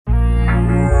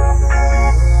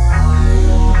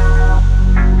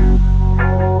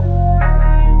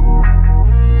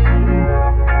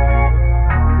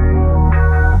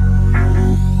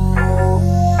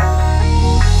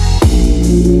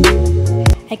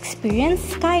Experience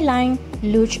Skyline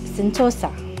Luge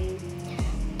Sentosa.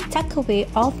 Tucked away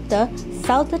off the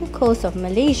southern coast of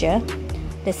Malaysia,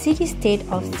 the city-state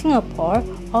of Singapore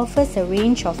offers a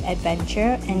range of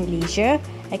adventure and leisure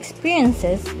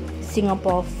experiences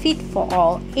Singapore fit for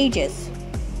all ages.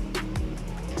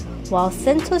 While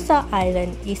Sentosa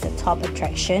Island is a top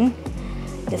attraction,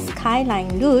 the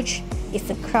Skyline Luge is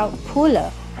a crowd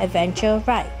puller adventure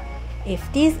ride. If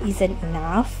this isn't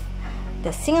enough,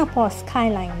 the Singapore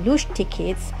Skyline Luge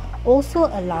tickets also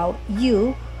allow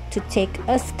you to take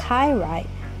a skyride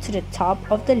to the top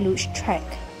of the luge track.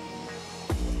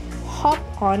 Hop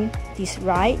on this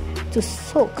ride to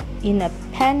soak in a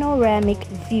panoramic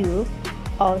view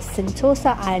of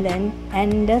Sentosa Island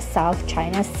and the South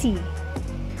China Sea.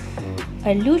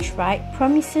 A luge ride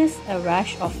promises a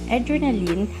rush of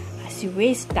adrenaline as you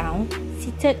race down,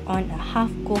 seated on a half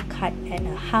go-kart and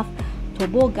a half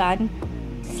toboggan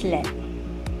sled.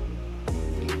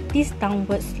 This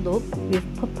downward slope with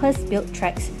purpose-built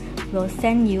tracks will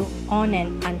send you on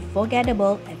an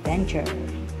unforgettable adventure.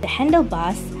 The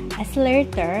handlebars,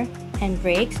 accelerator, and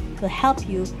brakes will help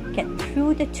you get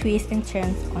through the twists and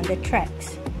turns on the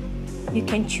tracks. You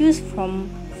can choose from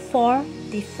 4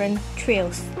 different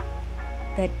trails: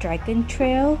 the Dragon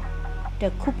Trail,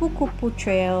 the Kupu Kupu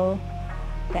Trail,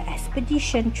 the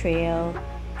Expedition Trail,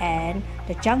 and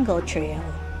the Jungle Trail.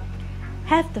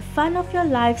 Have the fun of your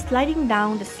life sliding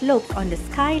down the slopes on the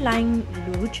Skyline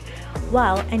Luge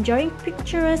while enjoying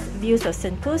picturesque views of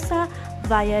Sentosa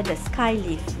via the Sky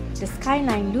Lift. The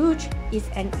Skyline Luge is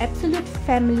an absolute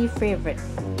family favorite.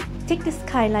 Take the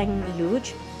Skyline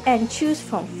Luge and choose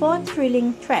from 4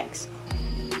 thrilling tracks.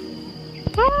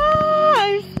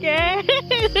 I'm scared!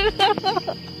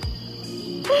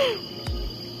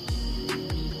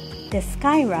 The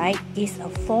Skyride is a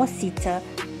 4-seater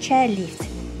chairlift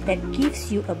that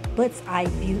gives you a bird's eye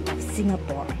view of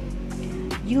Singapore.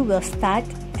 You will start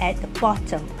at the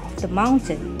bottom of the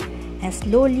mountain and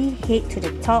slowly head to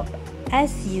the top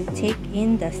as you take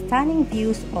in the stunning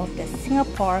views of the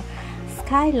Singapore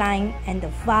skyline and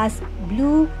the vast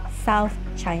blue South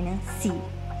China Sea.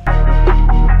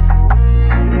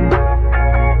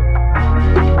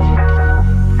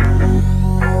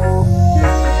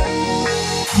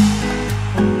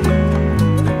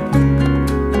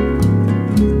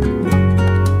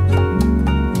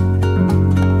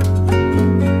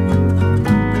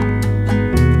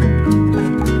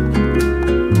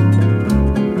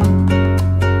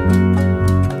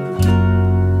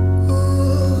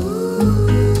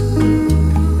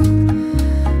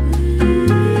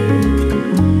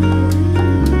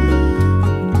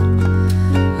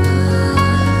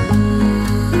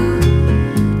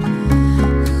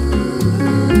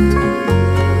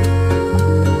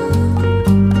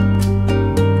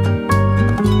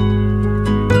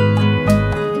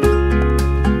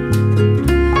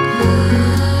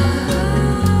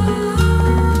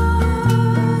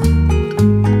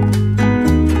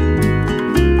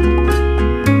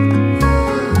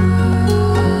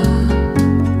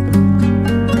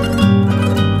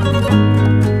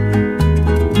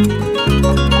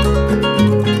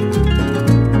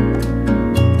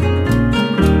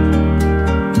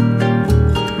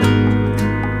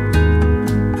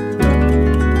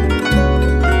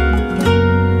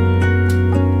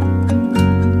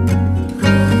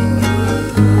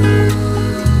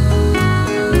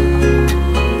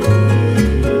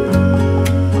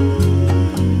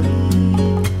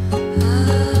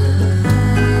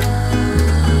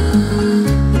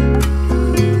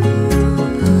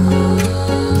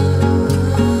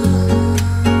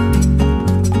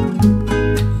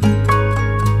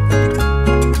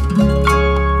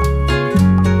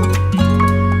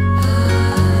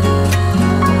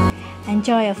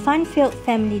 Enjoy a fun-filled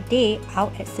family day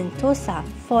out at Sentosa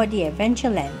for the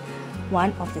Adventureland,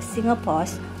 one of the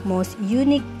Singapore's most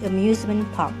unique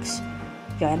amusement parks.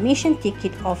 Your admission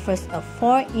ticket offers a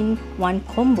 4-in-1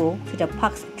 combo to the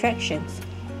park's attractions,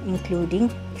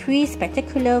 including 3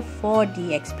 spectacular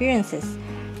 4D experiences: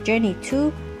 Journey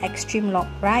 2, Extreme Log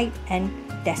Ride, and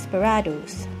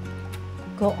Desperados.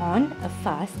 Go on a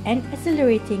fast and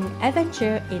exhilarating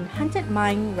adventure in Haunted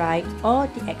Mine Ride or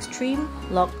the Extreme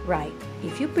Log Ride.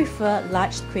 If you prefer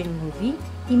large-screen movie,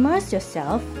 immerse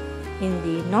yourself in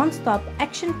the non-stop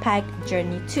action-packed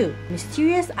Journey 2,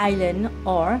 Mysterious Island,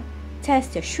 or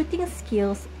test your shooting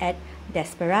skills at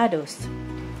Desperados.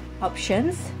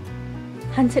 Options: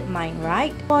 Haunted Mine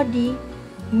Ride 4D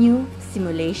New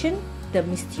Simulation, the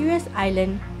Mysterious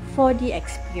Island 4D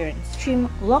Experience, Extreme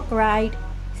Log Ride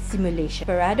Simulation,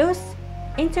 Desperados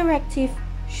Interactive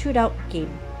Shootout Game.